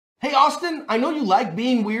Hey Austin, I know you like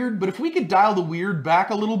being weird, but if we could dial the weird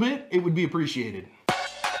back a little bit, it would be appreciated.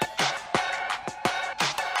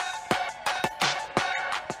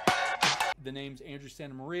 The name's Andrew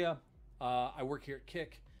Santa Maria. I work here at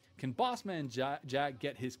Kick. Can BossmanJack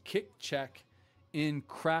get his Kick check in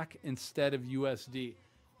crack instead of USD?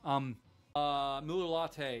 Miller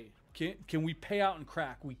Latte. Can we pay out in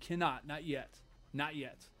crack? We cannot. Not yet. Not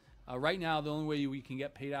yet. Right now, the only way we can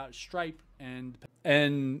get paid out is Stripe. And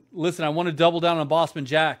listen, I want to double down on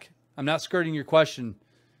BossmanJack. I'm not skirting your question.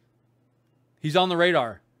 He's on the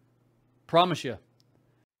radar. Promise you.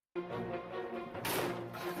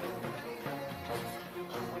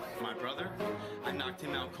 My brother, I knocked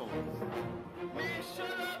him out cold. Man, shut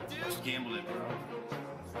up, dude. Just gambled it, bro.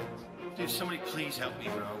 Dude, somebody please help me,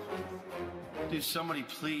 bro. Dude, somebody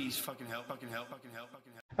please fucking help.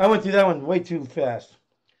 I went through that one way too fast.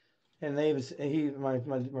 And my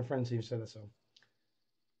friend Steve said it, so.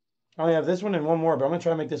 I only have this one and one more, but I'm going to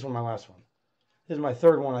try to make this one my last one. This is my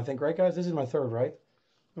third one, I think, right, guys? This is my third, right?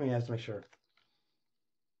 Let me have to make sure.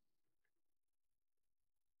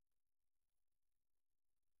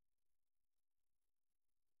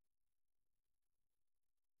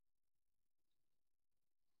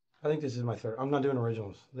 I think this is my third. I'm not doing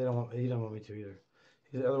originals. He don't want me to either.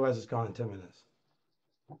 Otherwise, it's gone in 10 minutes.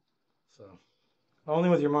 So, only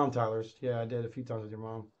with your mom, Tyler's. Yeah, I did a few times with your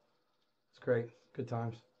mom. It's great. Good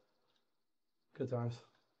times. Good times.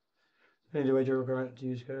 Any wager requirement to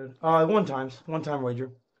use code? One time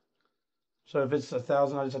wager. So if it's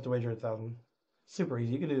 1,000, I just have to wager 1,000. Super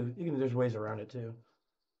easy. You can do. There's ways around it too.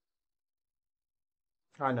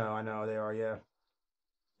 I know they are. Yeah.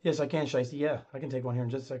 Yes, I can, Shiesty. Yeah, I can take one here in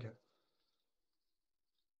just a second.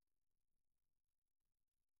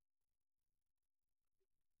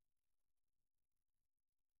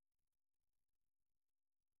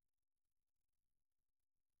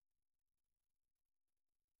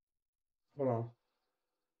 Hold on.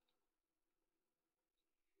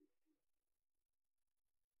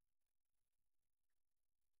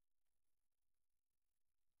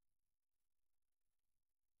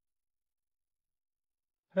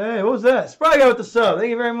 Hey, what was that? Spry guy with the sub. Thank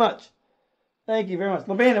you very much. Thank you very much.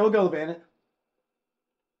 LeBandit, we'll go LeBandit.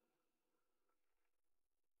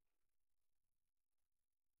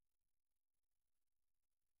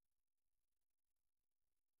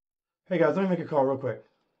 Hey guys, let me make a call real quick.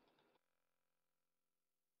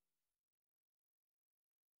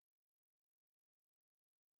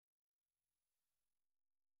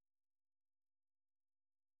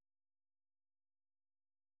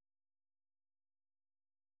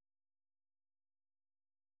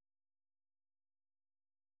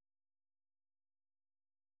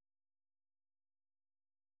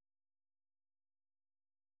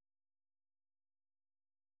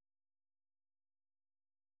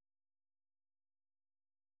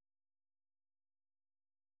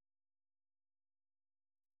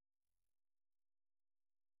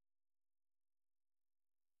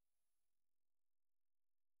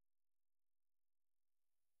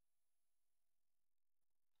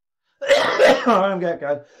 I'm back,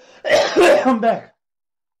 guys. I'm back.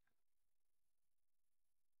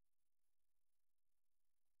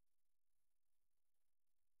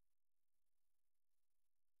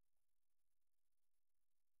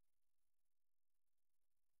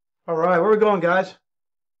 All right, where are we going, guys?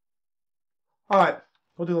 All right,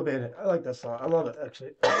 we'll do LeBandit. I like that song. I love it,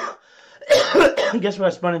 actually. Guess what I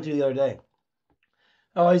spun into the other day?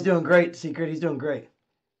 Oh, he's doing great, Secret. He's doing great.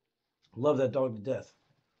 Love that dog to death.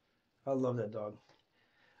 I love that dog.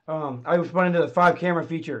 I was spun into the 5-camera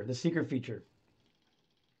feature, the secret feature,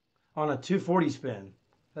 on a 240 spin.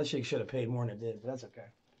 That shit should have paid more than it did, but that's okay.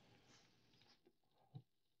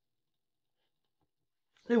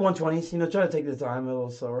 Do 120s, try to take the time a little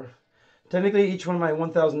slower. Technically, each one of my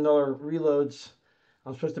 $1,000 reloads,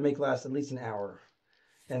 I'm supposed to make last at least an hour.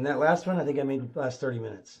 And that last one, I think I made last 30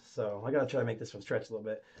 minutes. So I got to try to make this one stretch a little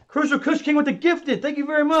bit. Crucial Kush King with the gifted. Thank you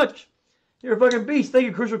very much. You're a fucking beast. Thank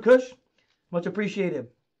you, Crucial Kush. Much appreciated.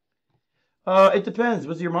 It depends.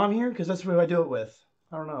 Was your mom here? Because that's who I do it with.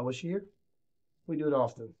 I don't know. Was she here? We do it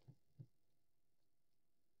often.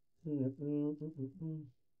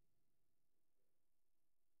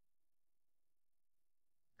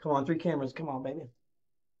 Come on, 3 cameras. Come on, baby.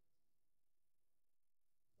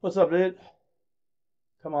 What's up, dude?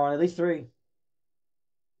 Come on, at least 3.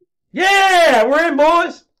 Yeah! We're in,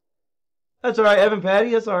 boys! That's all right, Evan Patty.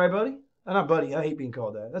 That's all right, buddy. Not buddy. I hate being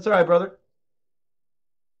called that. That's all right, brother.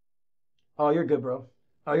 Oh, you're good, bro.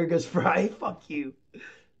 Oh, you're good, Spry. Fuck you.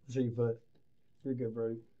 That's what you put. You're good,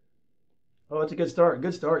 bro. Oh, it's a good start.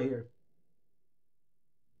 Good start here.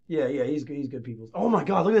 Yeah, he's good. He's good people. Oh my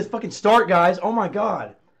god, look at this fucking start, guys. Oh my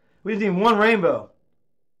god. We just need one rainbow.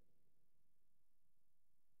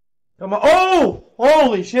 Come on. Oh!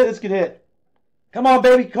 Holy shit, this could hit. Come on,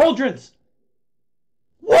 baby. Cauldrons.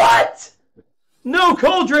 What? No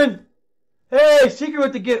cauldron. Hey,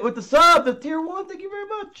 Secret with the sub, the tier 1. Thank you very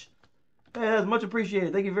much. Hey, that's much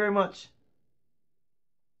appreciated. Thank you very much.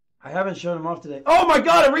 I haven't shown him off today. Oh my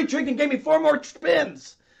god, it retricked and gave me 4 more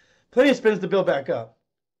spins. Plenty of spins to build back up.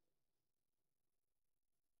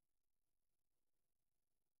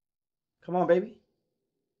 Come on, baby.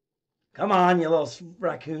 Come on, you little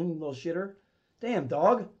raccoon, little shitter. Damn,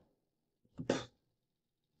 dog.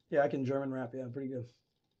 Yeah, I can German rap. Yeah, pretty good.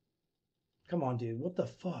 Come on, dude. What the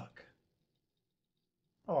fuck?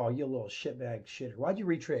 Oh, you little shitbag shitter. Why'd you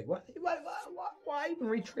retrig? Why even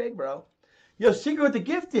retrig, bro? Yo, Secret with the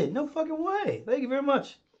gifted. No fucking way. Thank you very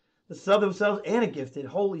much. The sub themselves and a gifted.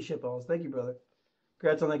 Holy shitballs. Thank you, brother.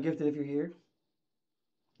 Congrats on that gifted if you're here.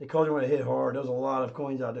 They called you when it hit hard. There was a lot of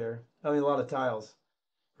coins out there. I mean, a lot of tiles.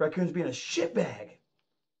 Raccoon's being a shitbag.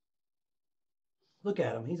 Look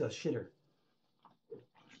at him. He's a shitter.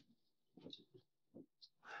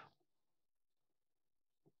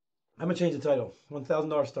 I'm going to change the title.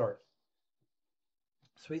 $1,000 start.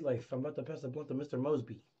 Sweet life. I'm about to pass the blunt to Mr.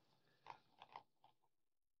 Mosby.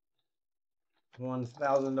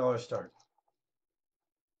 $1,000 start.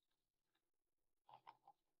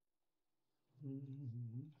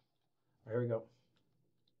 There we go.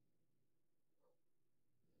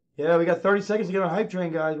 Yeah, we got 30 seconds to get on a hype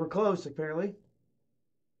train, guys. We're close, apparently.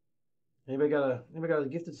 Anybody got a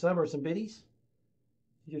gifted sub or some biddies?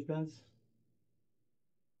 Future spins.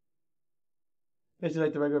 Basically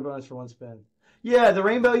like the regular bonus for 1 spin. Yeah, the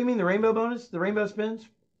rainbow, you mean the rainbow bonus? The rainbow spins?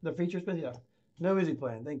 The feature spins? Yeah. No music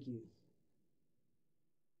playing. Thank you.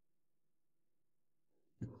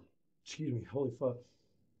 Excuse me. Holy fuck.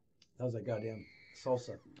 That was that goddamn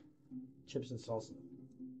salsa. Chips and salsa.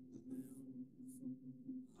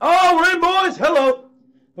 Oh, we're in, boys! Hello!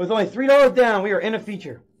 With only $3 down, we are in a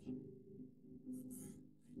feature.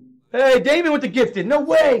 Hey, Damon with the gifted. No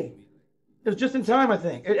way! It was just in time, I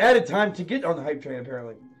think. It added time to get on the hype train,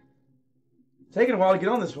 apparently. It's taking a while to get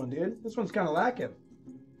on this one, dude. This one's kind of lacking.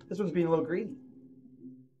 This one's being a little greedy.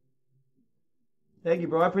 Thank you,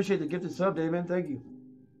 bro. I appreciate the gifted sub, Damon. Thank you.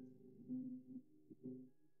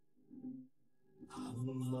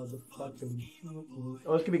 Motherfucking.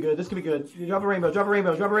 Oh, this could be good. This could be good. You drop a rainbow. Drop a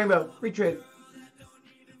rainbow. Drop a rainbow. Retrade.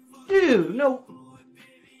 Dude, no.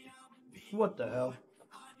 What the hell?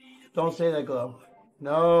 Don't say that, Glow.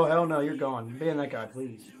 No, hell no. You're gone. Ban that guy,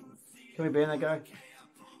 please. Can we ban that guy?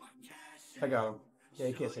 I got him. Yeah,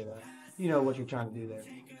 you can't say that. You know what you're trying to do there.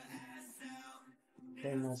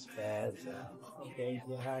 Then that's bad. Okay,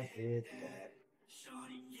 yeah, I did that.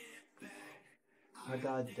 I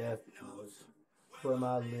got death notes. Where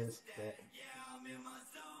my list at?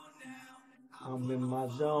 I'm in my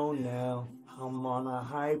zone now. I'm on a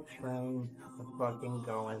hype train. I'm fucking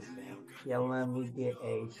going down. Yeah, let me get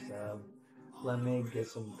a sub. Let me get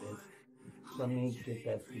some bits. Let me get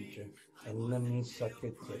that feature. And let me suck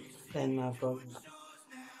your tits. And I fuck.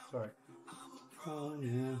 Sorry. Oh,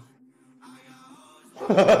 yeah.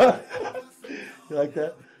 You like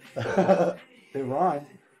that? They rhyme.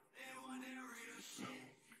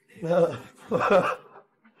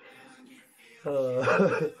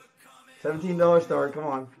 $17 start. Come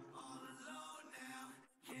on.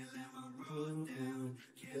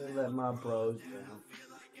 Let my bros down.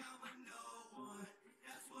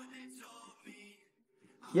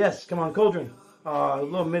 Yes, come on, Cauldron. A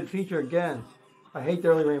little mid-feature again. I hate the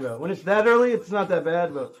early rainbow. When it's that early, it's not that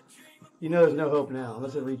bad, but you know there's no hope now,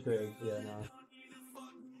 unless it retrades. Yeah, no.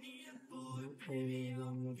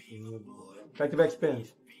 Back-to-back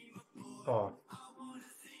spins. Oh.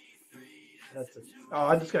 Oh,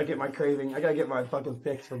 I just gotta get my craving. I gotta get my fucking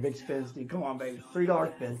fix for big spins, dude. Come on, baby.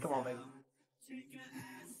 $3 spins. Come on, baby.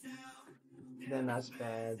 Then I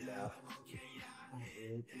spaz out.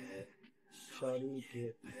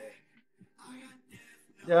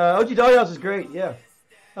 OG Doghouse is great, yeah.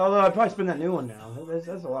 Although I'd probably spin that new one now. There's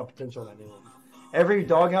a lot of potential on that new one. Every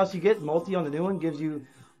doghouse you get, multi on the new one, gives you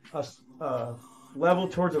a level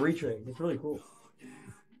towards a retrade. It's really cool.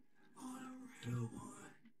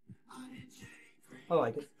 I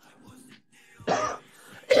like it.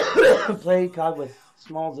 Play COD with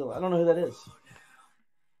Smallzilla. I don't know who that is.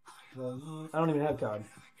 I don't even have COD.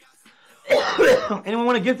 Anyone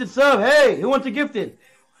want a gifted sub? Hey, who wants a gifted?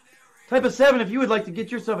 Type a 7 if you would like to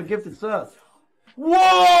get yourself a gifted sub.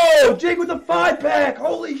 Whoa! Jake with a 5-pack!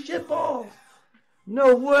 Holy shit balls!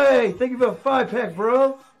 No way! Thank you for a 5-pack,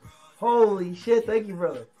 bro. Holy shit, thank you,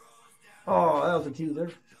 brother. Oh, that was a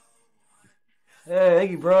teaser. Hey,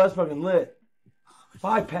 thank you, bro. That's fucking lit.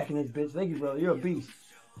 5-packing this bitch. Thank you, brother. You're a beast.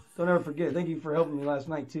 Don't ever forget. Thank you for helping me last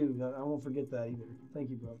night, too. I won't forget that either. Thank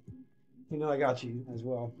you, bro. You know I got you as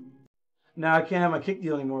well. Now I can't have my kick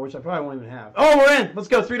deal anymore, which I probably won't even have. Oh, we're in. Let's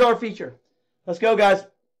go. $3 feature. Let's go, guys.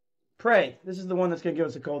 Pray. This is the one that's going to give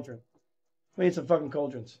us a cauldron. We need some fucking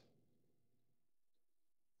cauldrons.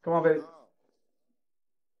 Come on, baby.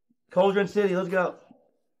 Cauldron City. Let's go.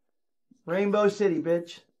 Rainbow City,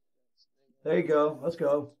 bitch. There you go. Let's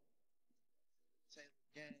go.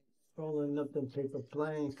 Rolling up them paper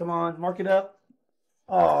planes. Come on. Mark it up.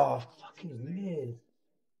 Oh, fucking mid.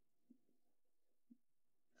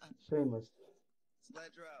 Shameless.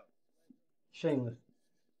 Shameless.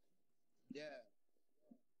 Yeah.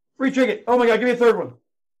 Free ticket. Oh my god, give me a third one.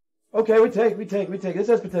 Okay, we take. This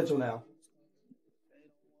has potential now.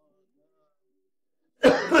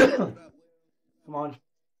 Come on.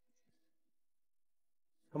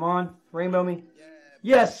 Come on. Rainbow me.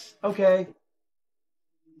 Yes. Okay.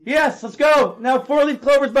 Yes, let's go. Now 4-leaf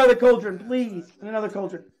clovers by the cauldron, please. And another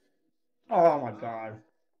cauldron. Oh my god.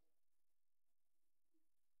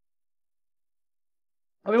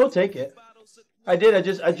 I mean, we'll take it. I did.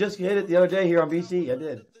 I just hit it the other day here on BC. I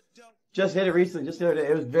did. Just hit it recently. Just the other day.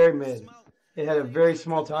 It was very mid. It had a very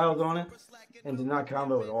small tiles on it and did not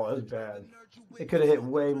combo at all. It was bad. It could have hit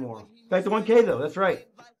way more. Back to 1K though. That's right.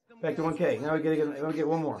 Back to 1K. Now we get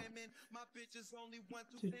one more.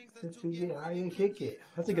 To get high and kick it.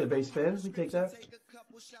 That's a good base spin. We take that.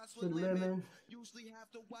 Good lemon.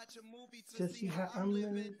 Just see how I'm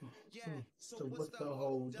living. So what's the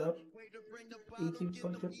hold up? Easy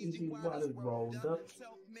bunch of easy water rolled up.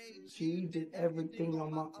 She did everything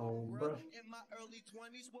on my own, bruh.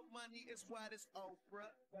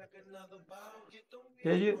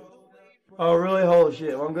 Did you? Oh, really? Holy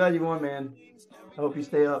shit. Well, I'm glad you won, man. I hope you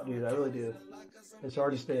stay up, dude. I really do. It's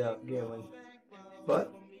hard to stay up gambling.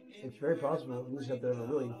 But it's very possible. You just have to have a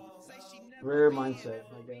really rare mindset,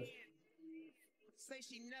 I guess.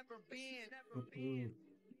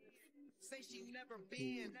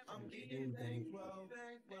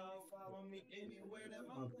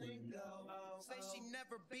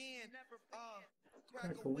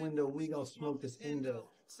 Crack a window, we gon' smoke this endo.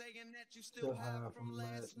 Still high from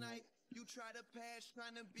last night.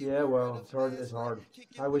 Yeah, well, it's hard. It's hard.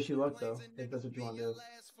 I wish you luck though, if that's what you want to do.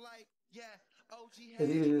 Is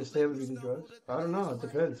it easier to stay up if you do drugs? I don't know. It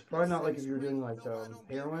depends. Probably not like if you're doing like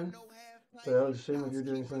heroin. But I would assume if you're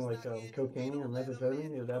doing something like cocaine or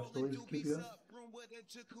methamphetamine, it would absolutely keep you up.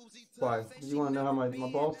 Why? Do you want to know how my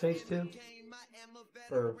balls taste too?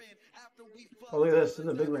 Or oh, look at this. This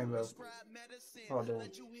is a big rainbow. Oh damn. What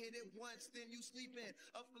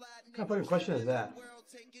kind of fucking question is that?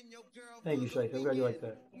 Thank you, Shake. I'm glad you like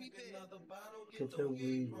that. Get the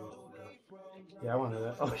weed. Yeah, I want to know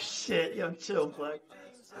that. Oh shit, yo, chill, Black.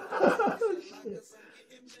 Oh shit.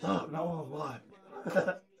 Stop, not on what?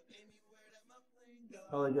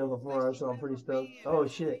 I only did before, so I'm pretty stoked. Oh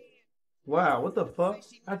shit. Wow, what the fuck?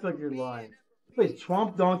 I feel like you're lying. Wait,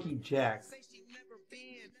 Swamp Donkey Jack.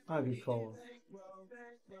 I'll be calling.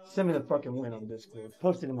 Send me the fucking win on Discord.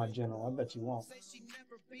 Post it in my general. I bet you won't.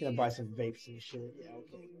 You're gonna buy some vapes and shit. Yeah,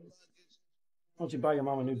 okay. Why don't you buy your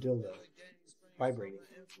mom a new dildo? Vibrating.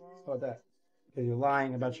 How about that? Because you're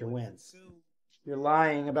lying about your win. You're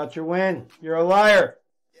lying about your win. You're a liar.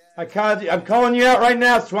 I'm calling you out right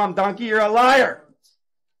now, Swamp Donkey. You're a liar.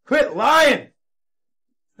 Quit lying.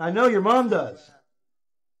 I know your mom does.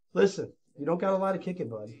 Listen, you don't got a lot to kick it,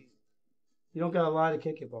 buddy. You don't got a lot to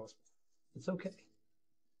kick it, boss. It's okay.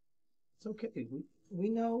 It's okay. We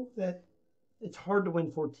know that it's hard to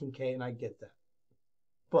win 14K, and I get that.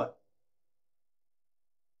 But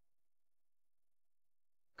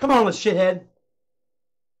come on, let's shithead.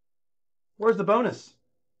 Where's the bonus?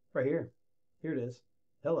 Right here. Here it is.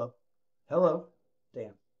 Hello. Hello.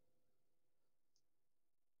 Damn.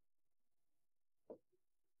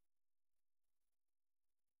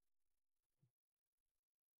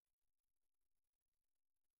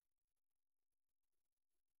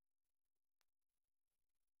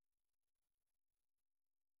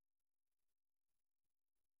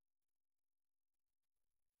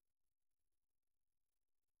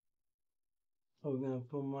 Oh, we're gonna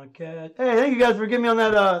pull my cat. Hey, thank you guys for getting me on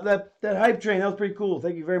that that hype train. That was pretty cool.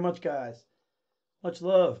 Thank you very much, guys. Much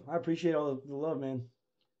love. I appreciate all the love, man.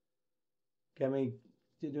 Got me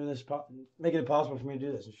doing this, making it possible for me to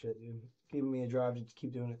do this and shit, dude. Giving me a drive to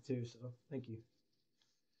keep doing it too. So thank you.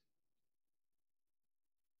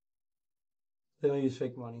 They don't use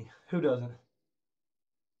fake money. Who doesn't?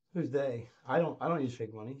 Who's they? I don't use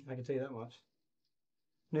fake money. I can tell you that much.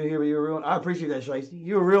 New here, but you were real one. I appreciate that, Shiesty.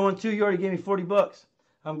 You were a real one too. You already gave me $40.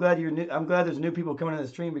 I'm glad you're new. I'm glad there's new people coming in the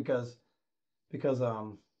stream because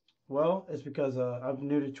well, it's because I'm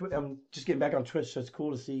new to Twitch. I'm just getting back on Twitch, so it's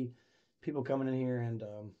cool to see people coming in here and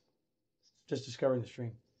just discovering the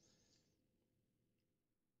stream.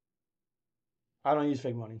 I don't use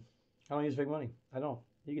fake money. I don't use fake money. I don't.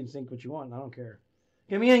 You can think what you want. I don't care.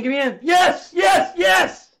 Get me in. Get me in. Yes. Yes.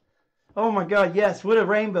 Yes. Oh my God. Yes. What a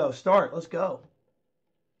rainbow. Start. Let's go.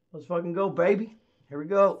 Let's fucking go, baby. Here we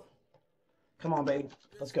go. Come on, baby.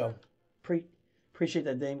 Let's go. Appreciate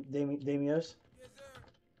that, Damios.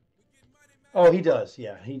 Oh, he does.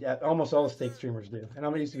 Yeah. Almost all the steak streamers do. And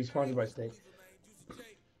I'm used to be sponsored by steak.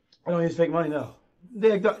 I don't use fake money, no.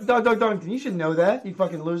 Dog, you should know that, you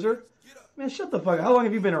fucking loser. Man, shut the fuck up. How long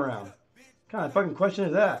have you been around? What kind of fucking question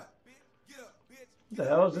is that? What the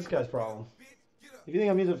hell is this guy's problem? If you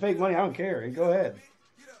think I'm using fake money, I don't care. Go ahead.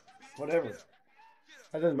 Whatever.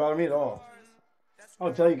 That doesn't bother me at all.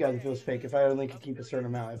 I'll tell you guys if it was fake. If I only could keep a certain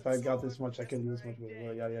amount. If I got this much, I couldn't do this much with it.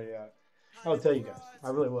 Yada, yada, yada. I would tell you guys. I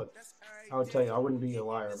really would. I would tell you. I wouldn't be a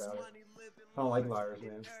liar about it. I don't like liars,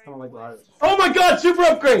 man. I don't like liars. Oh my God! Super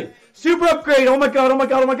upgrade! Super upgrade! Oh my God! Oh my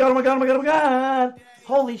God! Oh my God! Oh my God! Oh my God! Oh my God!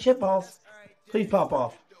 Holy shit balls! Please pop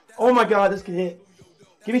off. Oh my God! This could hit.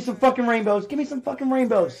 Give me some fucking rainbows. Give me some fucking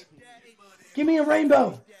rainbows. Give me a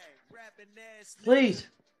rainbow. Please.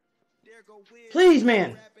 Please,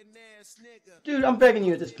 man. Dude, I'm begging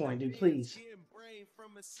you at this point, dude. Please.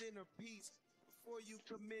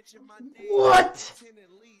 What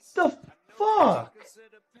the fuck?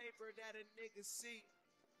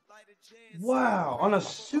 Wow, on a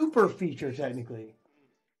super feature, technically.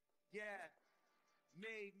 Yeah,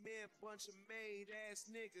 made men bunch of made ass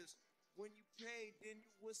niggas. When you paid, then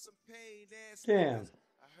you was some paid ass Damn. niggas.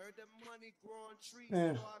 I heard that money growing trees,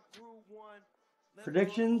 Yeah. so I grew one.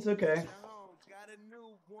 Predictions? Okay. Got a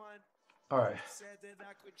new one. Alright. Said that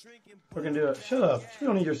I could drink and We're gonna do it. Shut up. We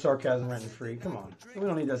don't need your sarcasm rent and free. Come on. We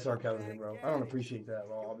don't need that sarcasm here, bro. I don't appreciate that at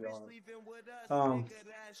all, I'll be honest.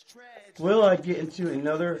 Will I get into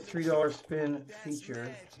another $3 spin feature?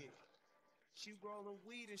 She rolling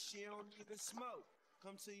weed and she don't even smoke.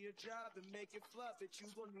 Come to your job and make it flop, but you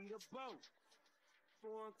gonna need a boat.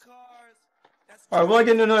 Foreign cars. Alright, will I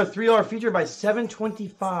get into another $3 feature by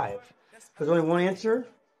 7:25? There's only one answer.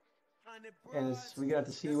 And we got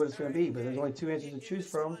to see what it's going to be, but there's only two answers to choose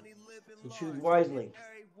from, so choose wisely.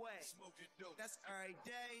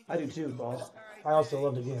 I do too, boss. I also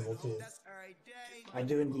love to gamble too. I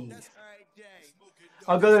do indeed.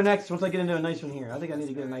 I'll go there next once I get into a nice one here. I think I need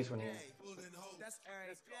to get a nice one here.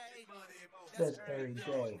 That's every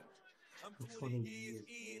day. I'm 20 years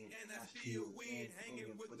in.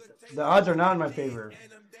 The odds are not in my favor.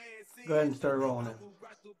 Go ahead and start rolling it.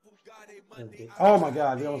 Oh my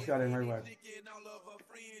God, we almost got in right away.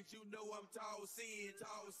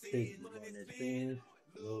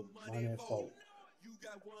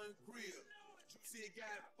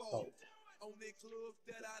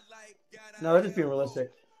 No, they're just being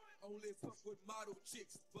realistic.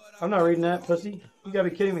 I'm not reading that, pussy. You gotta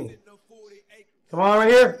be kidding me. Come on, right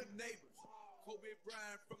here.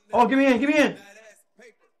 Oh, give me in, give me in.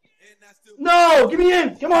 No, give me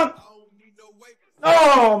in. Come on.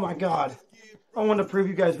 Oh my God. I wanted to prove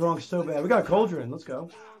you guys wrong so bad. We got a cauldron. Let's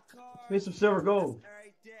go. We need some silver gold.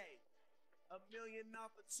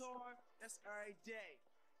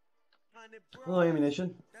 A little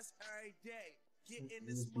ammunition.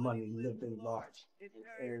 This money lived in large.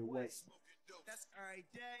 Every way. That's every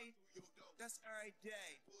day. That's every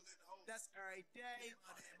day. That's every day.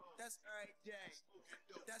 That's every day.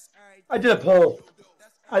 That's every day. I did a poll.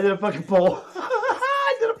 I did a fucking poll.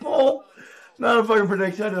 I did a poll. Not a fucking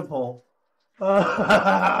prediction. I did a poll.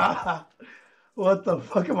 What the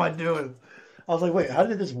fuck am I doing? I was like, wait, how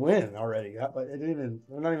did this win already?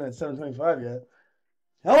 We're not even at 7:25 yet.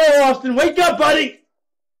 Hello, Austin. Wake up, buddy.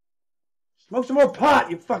 Smoke some more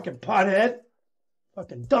pot, you fucking pothead.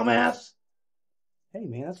 Fucking dumbass. Hey,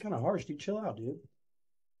 man, that's kind of harsh, dude. Chill out, dude.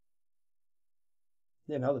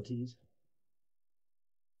 Yeah, now the tease.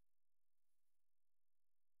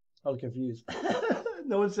 I was confused.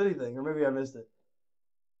 No one said anything, or maybe I missed it.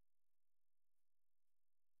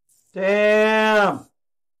 Damn!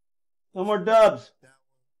 No more dubs.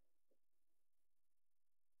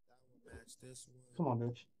 Come on,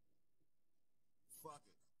 bitch.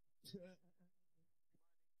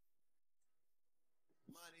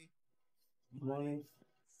 Money.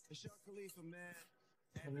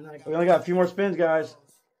 We only got a few more spins, guys.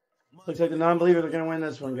 Looks like the non-believers are going to win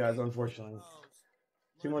this one, guys, unfortunately.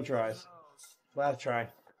 2 more tries. Last try.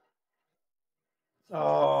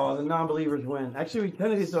 Oh, the non-believers win. Actually, we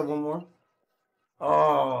technically still have one more.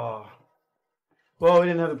 Oh. Well, we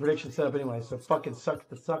didn't have the prediction set up anyway, so fucking suck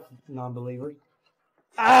the suck, non-believers.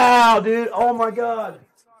 Ow, dude. Oh, my God.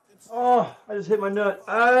 Oh, I just hit my nut.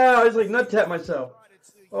 Ow, I just like nut tapped myself.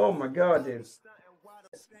 Oh, my God, dude.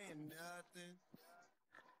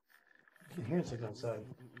 I can hear it outside.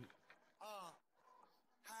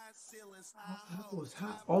 That was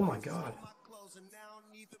hot. Oh, my God.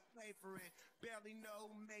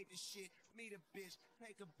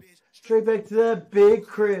 Straight back to that big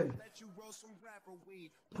crib.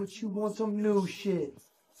 Put you on some new shit.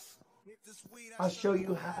 I'll show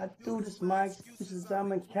you how I do this, Mike. This is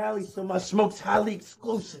I'm in Cali, so my smoke's highly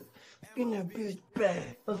exclusive. In that bitch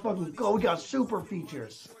bag. Let's fucking go. We got super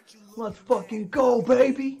features. Let's fucking go,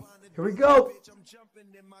 baby. Here we go.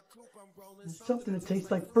 It's something that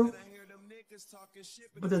tastes like fruit,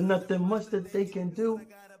 but there's nothing much that they can do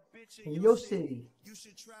in your city.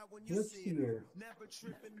 This here.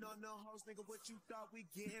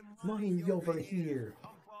 Money over here.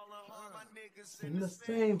 In the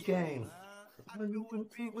same game.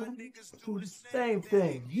 Do the same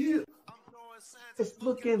thing. Yeah. It's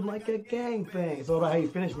looking like a gangbang. It's all about how you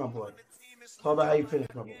finish, my boy. It's all about how you finish,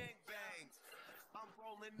 my boy.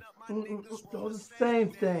 It's all the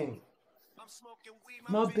same thing.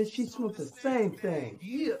 My bitch, she smoked the same thing.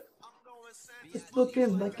 Yeah. It's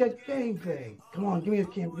looking like a gangbang. Come on, give me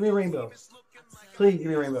a rainbow. Please give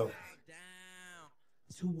me a rainbow.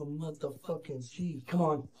 To a motherfucking G. Come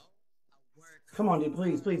on. Come on, dude.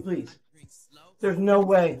 Please, please, please. There's no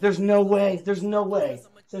way. There's no way. There's no way.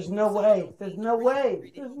 There's no way. There's no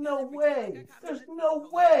way. There's no way. There's no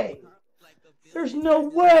way. There's no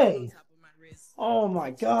way. Oh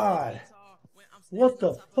my God. What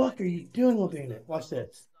the fuck are you doing looking at it? Watch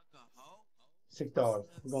this. $6.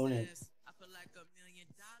 I'm going in.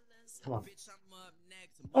 Come on.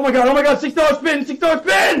 Oh my God, $6 spin, $6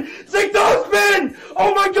 spin! $6 spin!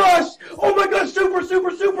 Oh my gosh, super,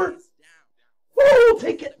 super, super! Woo,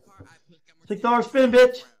 take it! $6 spin,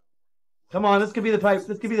 bitch! Come on, this could be the pipe,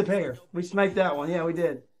 this could be the payer. We sniped that one, yeah, we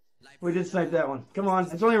did. We did snipe that one. Come on,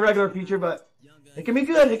 it's only a regular feature, but it can be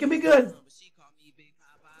good, it can be good.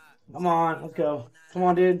 Come on, let's go. Come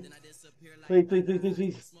on, dude. Please, please, please, please,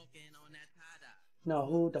 please. No,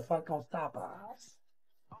 who the fuck gonna stop us?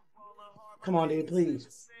 Come on, dude,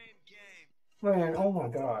 please. Man, oh my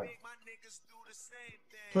God.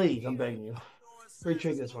 Please, I'm begging you.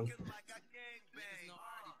 Retrig this one.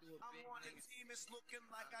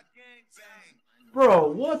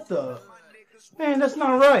 Bro, what the? Man, that's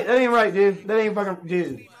not right. That ain't right, dude. That ain't fucking,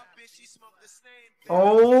 dude.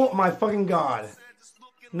 Oh my fucking God.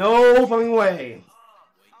 No fucking way.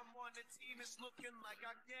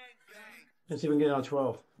 Let's see if we can get it on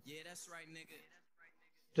 12.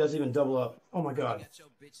 Doesn't even double up. Oh my God.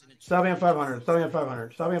 Stop me on 500. Stop me on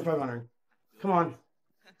 500. Stop me on 500. Come on.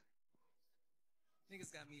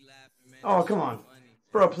 Oh, come on.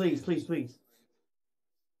 Bro, please, please, please.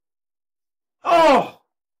 Oh!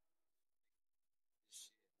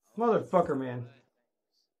 Motherfucker, man.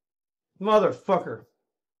 Motherfucker.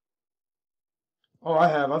 Oh,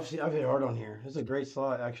 I've hit hard on here. This is a great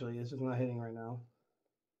slot, actually. This is not hitting right now.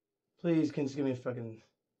 Please, can you just give me a fucking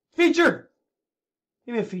feature?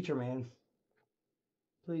 Give me a feature, man.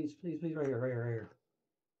 Please, please, please, right here, right here, right here.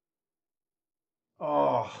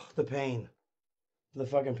 Oh, the pain. The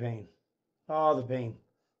fucking pain. Oh, the pain.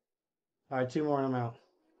 All right, 2 more and I'm out.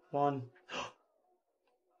 1.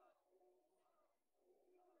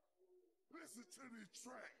 Listen to the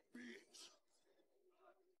track, bitch.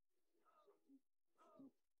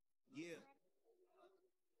 Yeah.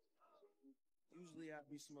 Usually I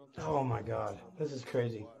be smoking. Oh my God, this is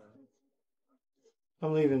crazy.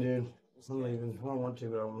 I'm leaving, dude. I'm leaving. I don't want to,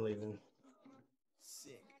 but I'm leaving.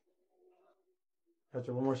 Sick.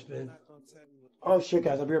 After one more spin. Oh shit,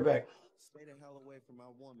 guys, I'll be right back. Stay the hell away from my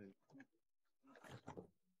woman.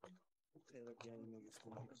 Taylor gang niggas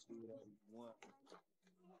can do whatever you want.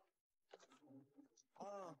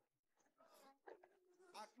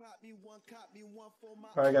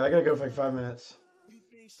 All right, guys, I gotta go for like 5 minutes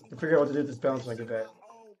to figure out what to do with this balance when I get back.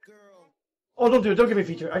 Oh, don't do it. Don't give me a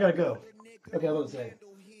feature. I gotta go. Okay, I was about to say.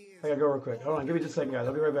 I gotta go real quick. Hold on, give me just a second, guys.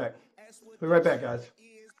 I'll be right back. Be right back, guys.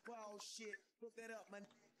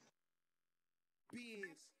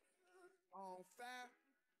 On fire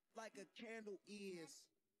like a candle is.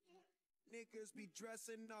 Niggas be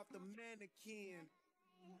dressing off the mannequin.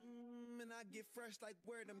 And I get fresh like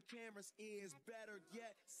where them cameras is. Better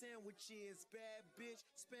yet, sandwiches. Bad bitch,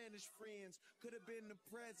 Spanish friends. Could have been the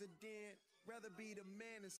president. Rather be the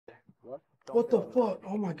man. What the fuck?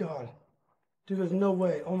 Oh my God. Dude, there's no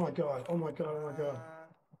way. Oh my God. Oh my God. Oh my God.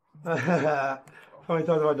 How many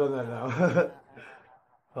times have I done that now?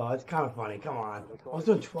 Oh, it's kind of funny. Come on. I was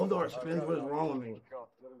doing $12 spins. What is wrong with me?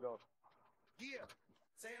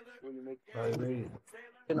 I agree.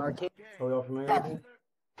 An arcade. Are we all familiar with it?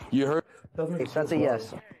 You heard? That's a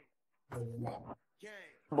yes.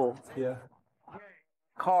 Yeah.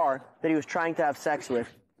 Car that he was trying to have sex with.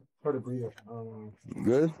 Hard to breathe.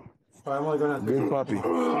 Good? All right, I'm only going out Good puppy.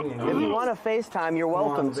 If you want to FaceTime, you're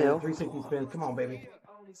welcome to. 360 spins. Come on, baby.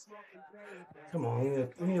 Come on.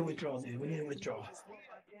 We need a withdrawal, dude. We need a withdrawal.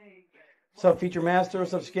 What's up, Feature Master?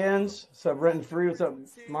 What's up, Skins? What's up, Rent and Free? What's up,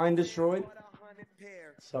 Mind Destroyed?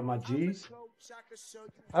 What's up, my G's?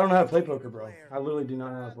 I don't know how to play poker, bro. I literally do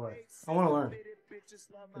not know how to play. I want to learn.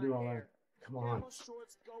 I do want to learn. Come on.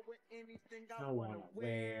 I want to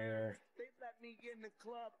wear.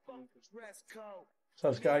 What's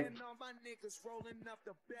up, Sky?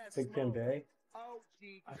 Big Pin Bay.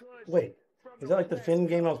 Wait, is that like the Finn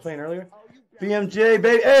game I was playing earlier? BMJ,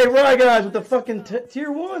 baby. Hey, right, guys, with the fucking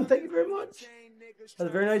tier 1. Thank you very much.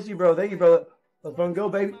 That's very nice of you, bro. Thank you, brother. Let's fun go,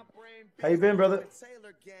 baby. How you been, brother?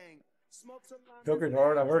 Poker's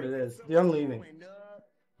hard. I've heard it is. Dude, I'm leaving.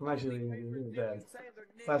 I'm actually leaving. This is bad.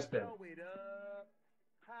 Last spin.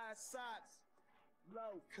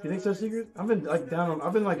 You think so, Secret? I've been like down.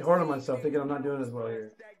 I've been like hard on myself, thinking I'm not doing as well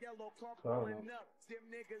here. So, I don't know.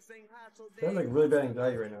 I have like really bad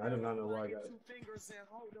anxiety right now. I do not know why I got it.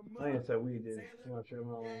 I think it's that weed, dude. I'm not sure. I'm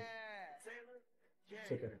not alone.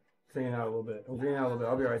 It's okay. Greening out a little bit. I'm greening out a little bit.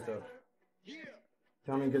 I'll be right though.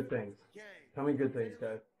 Tell me good things. Tell me good things,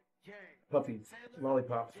 guys. Puppies,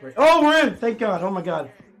 lollipops. Oh, we're in! Thank God. Oh my God.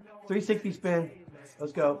 360 spin.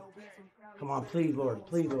 Let's go. Come on, please, Lord.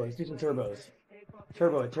 Please, Lord. Let's do some turbos.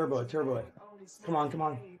 Turbo it, turbo it, turbo it. Come on, come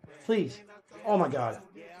on. Please. Oh my God.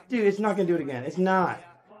 Dude, it's not going to do it again. It's not.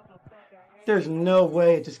 There's no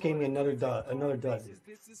way it just gave me another dud. Another dud.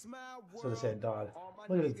 So they said dud.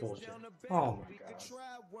 Look at this bullshit. Oh my God.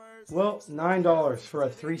 Well, $9 for a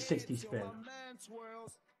 360 spin.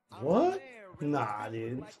 What? Nah,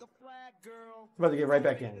 dude. I'm about to get right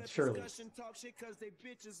back in, surely.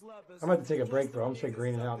 I'm about to take a break, bro. I'm straight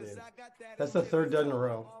greening out, dude. That's the third dud in a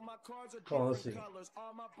row. Hold on, let's see.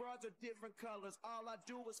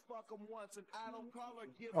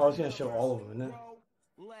 Oh, it's going to show all of them, isn't it?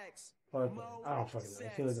 Oh, I don't fucking know.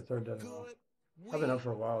 It seems like the third dud in a row. I've been up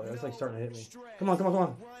for a while. It's like starting to hit me. Come on, come on, come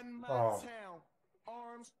on. Oh.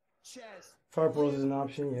 Fire Bros is an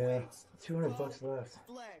option, yeah. $200 left.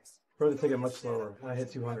 Probably take it much slower. I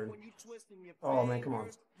hit 200. Oh man, come on.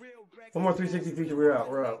 One more 360 feature. We're out.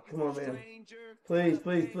 We're out. Come on, man. Please,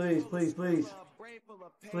 please, please, please, please.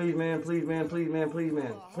 Please, man. Please, man. Please, man. Please,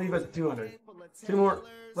 man. Please, bet 200. 2 more.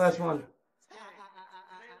 Last one.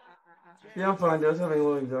 Yeah, I'm fine, dude. I was having a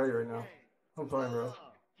little anxiety right now. I'm fine, bro.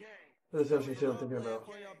 That's actually shit I'm thinking about.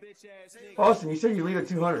 Austin, you said you leave at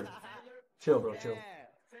 200. Chill, bro. Chill.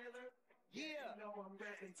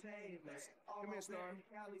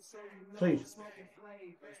 Please.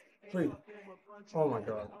 Please. Oh my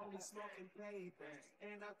God.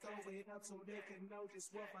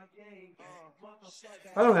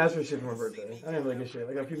 I don't ask for shit for my birthday. I didn't really get shit.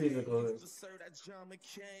 I got a few pieces of clothing.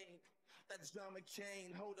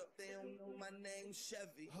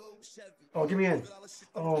 Oh, give me in.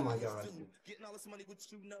 Oh my God.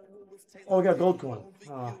 Oh, we got gold coin.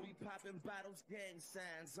 Oh.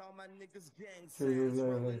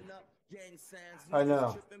 I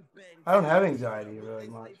know. I don't have anxiety really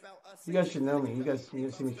much. You guys should know me. You guys see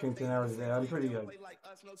me stream 10 hours a day. I'm pretty good.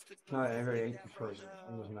 Not a very anxious person.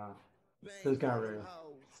 I'm just not. This kind of rare.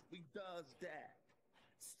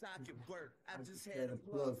 I just had a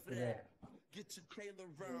plug for that.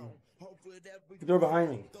 The door behind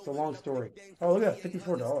me. It's a long story. Oh, look at that.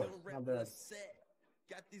 $54. Not bad.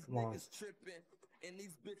 Come on.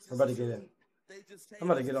 I'm about to get in. I'm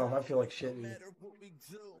about to get off. I feel like shit, dude.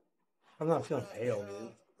 I'm not feeling pale,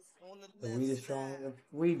 dude. The weed is strong. The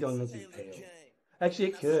weed don't make me pale. Actually,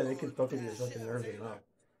 it could. It could focus your fucking nerves enough.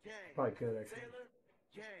 Probably could, actually.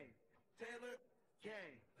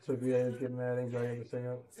 So if you guys get mad, anxiety, everything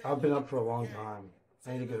up. I've been up for a long time.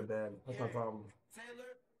 I need to go to bed. That's my problem.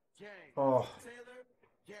 Oh.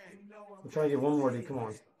 I'm trying to get one more, dude. Come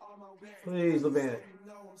on. Please, little bandit.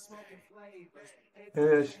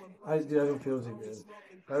 Dude, I don't feel too good.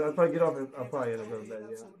 I'll probably get off. I'll probably end up going to bed,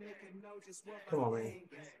 yeah. Come on, man.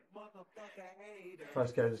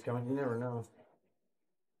 Flash guys is coming. You never know.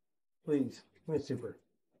 Please. Give me a super.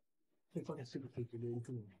 Give me a fucking super feature, dude.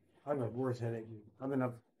 Come on. I have a worse headache, dude. I've been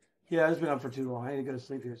up. Yeah, I've just been up for too long. I need to go to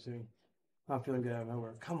sleep here soon. Not feeling good out of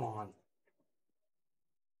nowhere. Come on.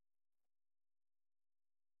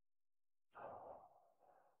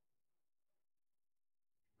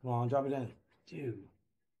 Come on, drop it in. Dude.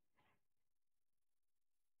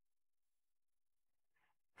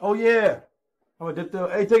 Oh, yeah. I'm going to dip though.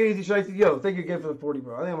 Hey, take it easy, Shiesty. Yo, thank you again for the 40,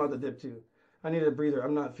 bro. I think I'm about to dip too. I need a breather.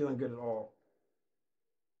 I'm not feeling good at all.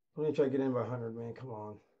 Let me try to get in by 100, man. Come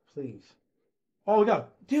on. Please. Oh, we got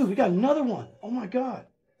another one. Oh, my God.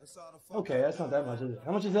 Okay, that's not that much, is it?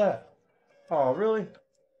 How much is that? Oh, really?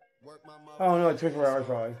 Oh, no, 24 hours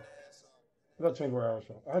probably. About 24 hours.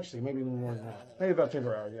 Probably. Actually, maybe even more than that. Maybe about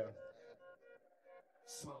 24 hours, yeah.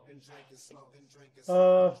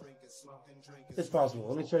 It's possible.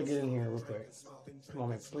 Let me try to get in here real quick. Come on,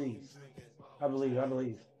 man, please. I believe.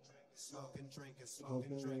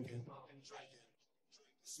 Smoking, drinking.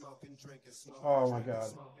 Oh my God.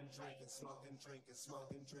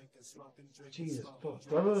 Jesus.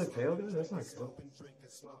 Do I really fail this? That's not good.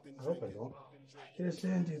 I hope I don't. Get us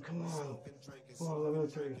in, dude. Come on. Come on,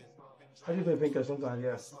 1103. I do play Pinko sometimes,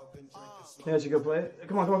 yeah. Yeah, I should go play it.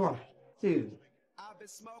 Come on. Dude.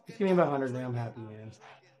 Just give me about 100 and I'm happy, man.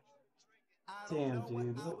 Damn,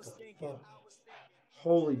 dude. What the fuck?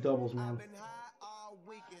 Holy doubles, man.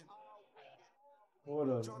 What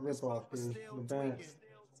a ripoff, dude. The Bennett.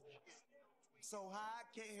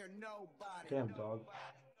 Damn, dog.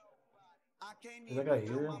 Is that guy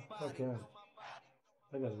here? Fuck him.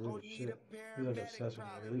 That guy's really shit. He's like obsessed with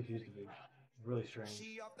me. At least he used to be. Really strange.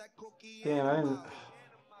 Damn, I didn't.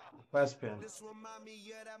 Last spin.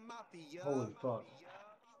 Holy fuck.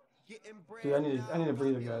 Dude, I need a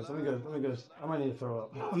breather, guys. Let me go. I might need to throw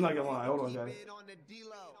up. I'm not gonna lie. Hold on, guys.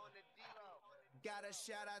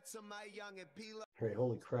 Hey,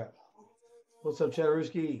 holy crap. What's up,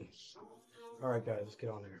 Chatterooski? Alright, guys, let's get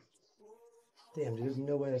on there. Damn, dude, there's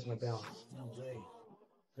no way that's my balance. No way.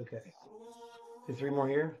 Okay. Do 3 more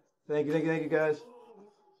here. Thank you, guys.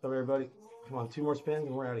 What's up, everybody? Come on, 2 more spins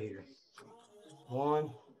and we're out of here.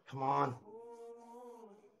 1. Come on.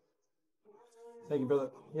 Thank you,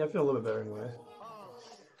 brother. Yeah, I feel a little bit better anyway.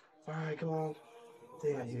 Alright, come on.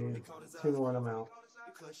 Damn, dude. 2 more and I'm out.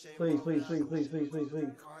 Please.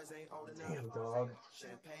 Damn, dog.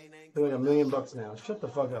 We're like $1 million now. Shut the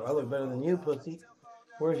fuck up. I look better than you, pussy.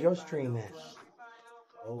 Where's your stream at?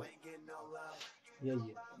 Oh. Yeah.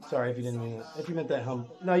 Sorry if you didn't mean it. If you meant that hum.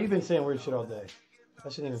 No, you've been saying weird shit all day. I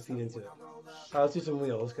shouldn't even feed into it. Alright, let's do some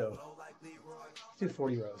wheel. Let's go. Let's do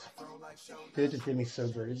 40 rows. Dude, it just did me so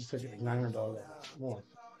good. It just took like $900. More.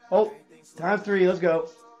 Oh, times 3. Let's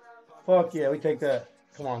go. Fuck yeah, we take that.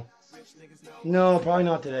 Come on. No, probably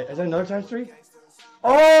not today. Is that another times 3?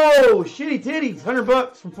 Oh, shitty titties.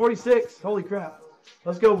 $100 from 46. Holy crap.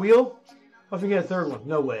 Let's go, wheel. Let's get a 3rd one.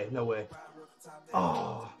 No way.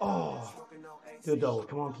 Oh. Do a double.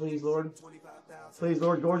 Come on, please, Lord. Please,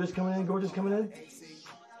 Lord. Gorgeous coming in.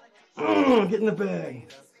 Get in the bag.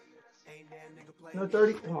 No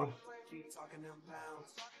 30. Come on.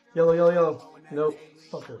 Yellow. Nope.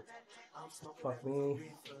 Fucker. Fuck me.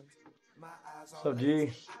 What's up,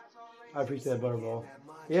 G? I appreciate that butterball.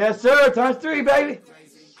 Yes, sir. Times 3, baby.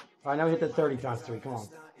 All right, now we hit the 30 times 3. Come on.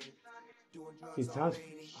 These times.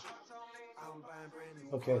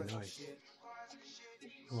 Okay, nice.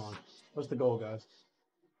 Come on. What's the goal, guys?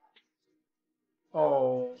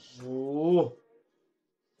 Oh.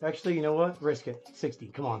 Actually, you know what? Risk it. 60.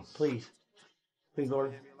 Come on, please. Please,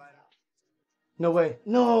 Lord. No way.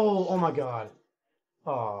 No. Oh, my God.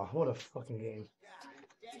 Oh, what a fucking game.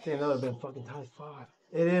 Damn, that would have been fucking times 5.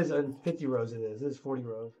 It is 50 rows. It is 40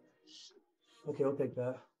 rows. Okay, I'll take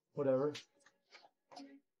that. Whatever.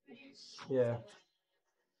 Yeah.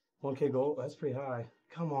 1K goal. That's pretty high.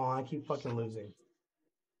 Come on, I keep fucking losing.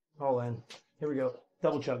 All in. Here we go.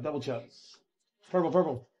 Double chub.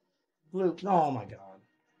 Purple. Blue. Oh my God.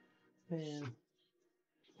 Man.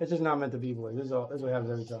 It's just not meant to be, boys. This is what happens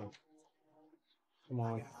every time. Come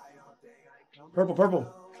on. Purple.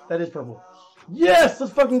 That is purple. Yes!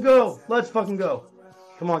 Let's fucking go!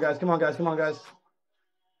 Come on, guys.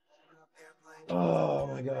 Oh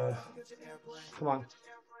my God. Come on.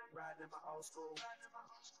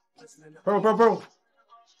 Purple.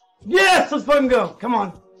 Yes! Let's fucking go! Come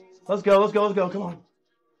on. Let's go. Come on.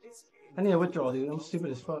 I need a withdrawal, dude. I'm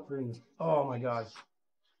stupid as fuck. Oh my God.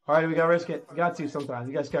 Alright, we gotta risk it. You got to sometimes.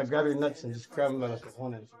 You guys gotta grab your nuts and just grab them by the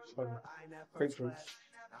one end. Grapefruit.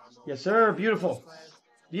 Yes, sir. Beautiful.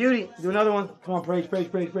 Beauty. Do another one. Come on, praise.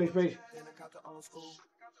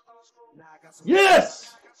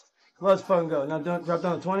 Yes! Let's fucking go. Now drop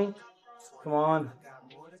down to 20. Come on.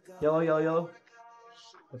 Yellow.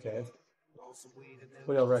 Okay.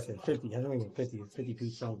 What do y'all reckon? 50. I don't even 50. 50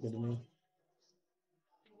 piece sounds good to me.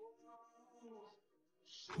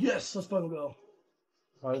 Yes! Let's fucking go.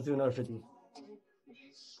 Alright, let's do another 50.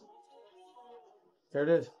 There it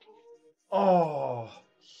is. Oh!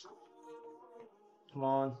 Come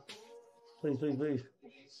on. Please.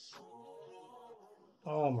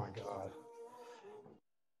 Oh my God.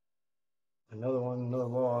 Another one, another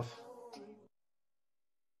loss.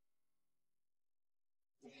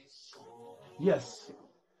 Yes.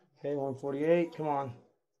 Okay, 148. Come on.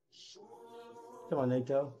 Come on,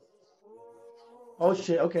 Nato. Oh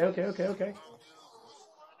shit. Okay.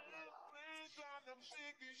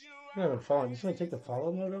 You're not follow. You just want to take the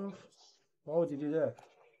follow mode off? Why would you do that?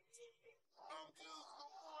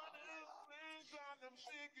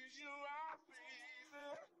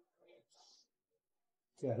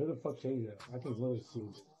 Yeah, who the fuck changed that? I can literally see.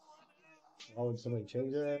 Why would somebody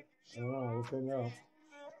change that? I don't know. We'll figure it out.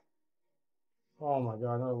 Oh my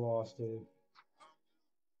God, another loss, dude.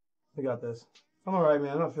 We got this. I'm alright,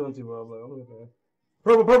 man. I'm not feeling too well, but I'm okay.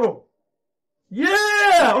 Purple, purple!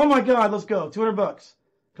 Yeah! Oh my God, let's go. $200.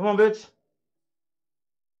 Come on, bitch.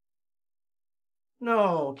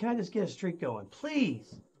 No, can I just get a streak going?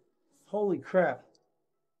 Please. Holy crap.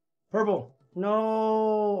 Purple.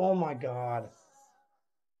 No. Oh my God.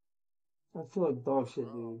 I feel like dog shit,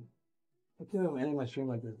 dude. I can't even end my stream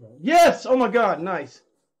like this, bro. Yes! Oh my God, nice.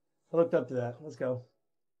 I looked up to that. Let's go.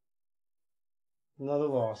 Another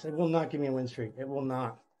loss. It will not give me a win streak. It will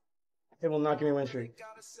not. It will not give me a win streak.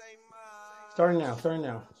 Starting now. Starting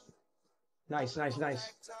now. Nice.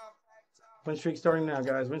 Win streak starting now,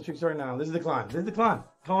 guys. Win streak starting now. This is the climb. This is the climb.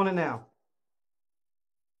 Calling it now.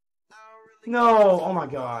 No. Oh my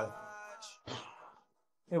God.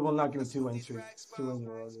 It will not give me 2 win streaks. 2 wins in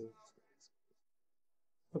a row, dude.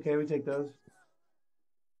 Okay, we take those.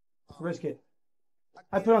 Risk it.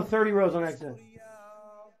 I put on 30 rows on accident.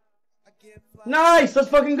 Nice! Let's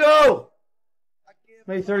fucking go!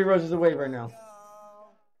 Maybe 30 rows is a wave right now.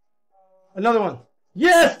 Another one.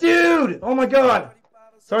 Yes, dude! Oh my God.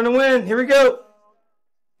 Starting to win. Here we go.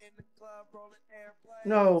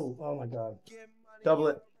 No. Oh my God. Double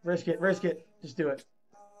it. Risk it. Risk it. Just do it.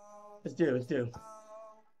 Let's do. Let's do.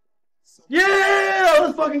 Yeah!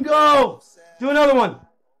 Let's fucking go! Do another one.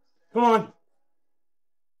 Come on.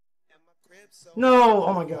 No.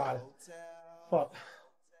 Oh my God. Fuck.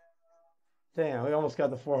 Damn, we almost got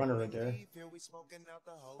the 400 right there.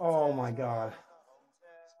 Oh my God.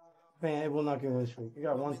 Man, it will not give me a streak. We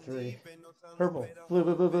got 1-3. Purple. Blue,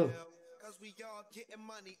 blue, blue, blue.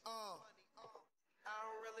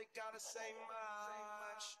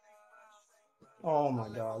 Oh my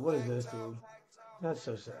God. What is this, dude? That's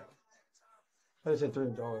so sad. I just hit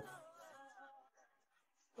 $300.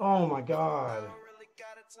 Oh my God.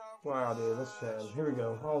 Wow, dude, that's sad. Here we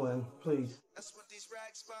go. All in, please.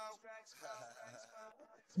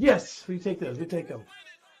 Yes, we take those. We take them.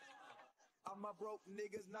 I'm a broke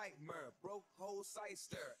nigga's nightmare, broke whole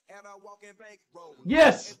sister, and I walk in bank roll.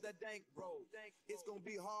 Yes. If the dank roll, it's gonna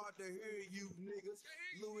be hard to hear you niggas.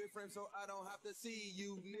 Louis frame, so I don't have to see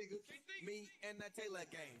you niggas. Me and the Taylor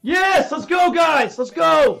gang. Yes, let's go, guys. Let's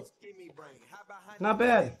go. Not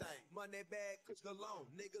bad.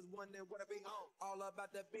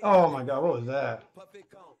 Oh my God, what was that?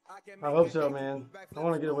 I hope so, man. I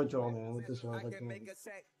want to get a withdrawal, man, with this one. If I can.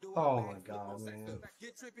 Oh my God, man.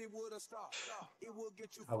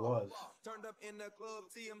 I was.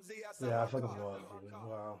 Yeah, I fucking was, dude.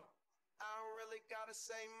 Wow.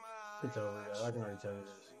 It's over, guys. I can already tell you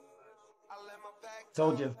this.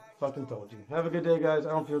 Told you. Fucking told you. Have a good day, guys.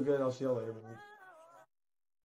 I don't feel good. I'll see y'all later, man.